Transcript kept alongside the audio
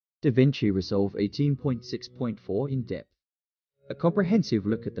DaVinci Resolve 18.6.4 in-depth. A comprehensive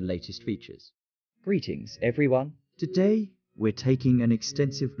look at the latest features. Greetings, everyone. Today, we're taking an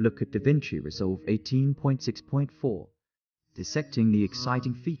extensive look at DaVinci Resolve 18.6.4, dissecting the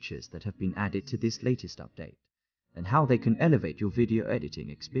exciting features that have been added to this latest update, and how they can elevate your video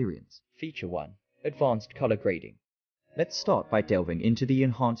editing experience. Feature 1. Advanced Color Grading. Let's start by delving into the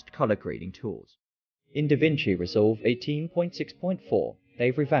enhanced color grading tools. In DaVinci Resolve 18.6.4,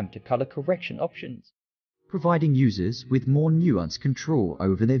 they've revamped the color correction options, providing users with more nuanced control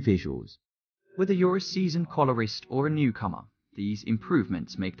over their visuals. Whether you're a seasoned colorist or a newcomer, these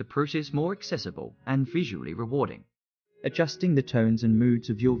improvements make the process more accessible and visually rewarding. Adjusting the tones and moods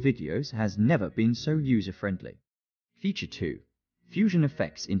of your videos has never been so user-friendly. Feature 2. Fusion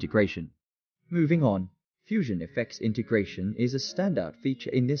Effects Integration. Moving on, Fusion Effects Integration is a standout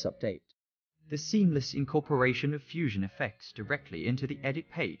feature in this update. The seamless incorporation of Fusion Effects directly into the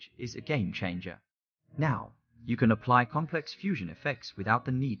edit page is a game-changer. Now, you can apply complex Fusion Effects without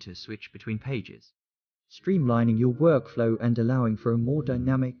the need to switch between pages, streamlining your workflow and allowing for a more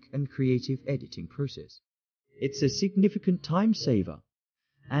dynamic and creative editing process. It's a significant time saver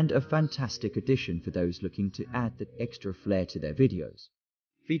and a fantastic addition for those looking to add that extra flair to their videos.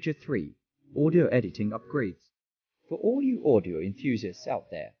 Feature 3. Audio Editing Upgrades. For all you audio enthusiasts out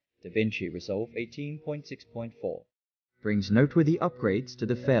there, DaVinci Resolve 18.6.4 brings noteworthy upgrades to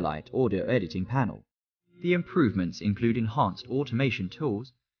the Fairlight audio editing panel. The improvements include enhanced automation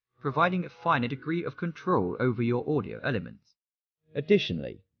tools, providing a finer degree of control over your audio elements.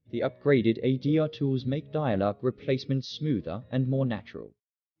 Additionally, the upgraded ADR tools make dialogue replacements smoother and more natural.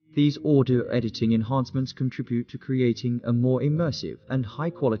 These audio editing enhancements contribute to creating a more immersive and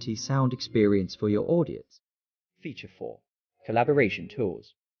high-quality sound experience for your audience. Feature 4. Collaboration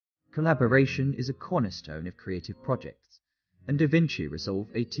Tools. Collaboration is a cornerstone of creative projects, and DaVinci Resolve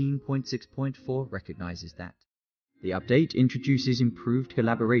 18.6.4 recognizes that. The update introduces improved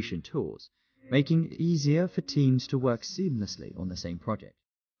collaboration tools, making it easier for teams to work seamlessly on the same project.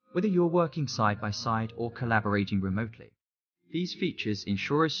 Whether you're working side by side or collaborating remotely, these features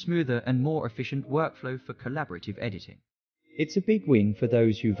ensure a smoother and more efficient workflow for collaborative editing. It's a big win for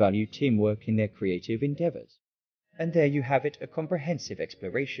those who value teamwork in their creative endeavors. And there you have it, a comprehensive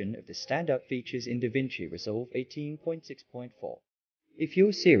exploration of the standout features in DaVinci Resolve 18.6.4. If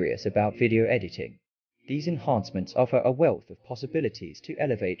you're serious about video editing, these enhancements offer a wealth of possibilities to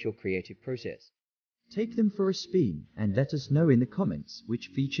elevate your creative process. Take them for a spin and let us know in the comments which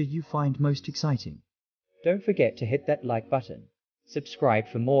feature you find most exciting. Don't forget to hit that like button, subscribe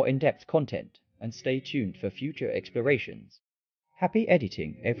for more in-depth content, and stay tuned for future explorations. Happy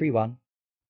editing, everyone!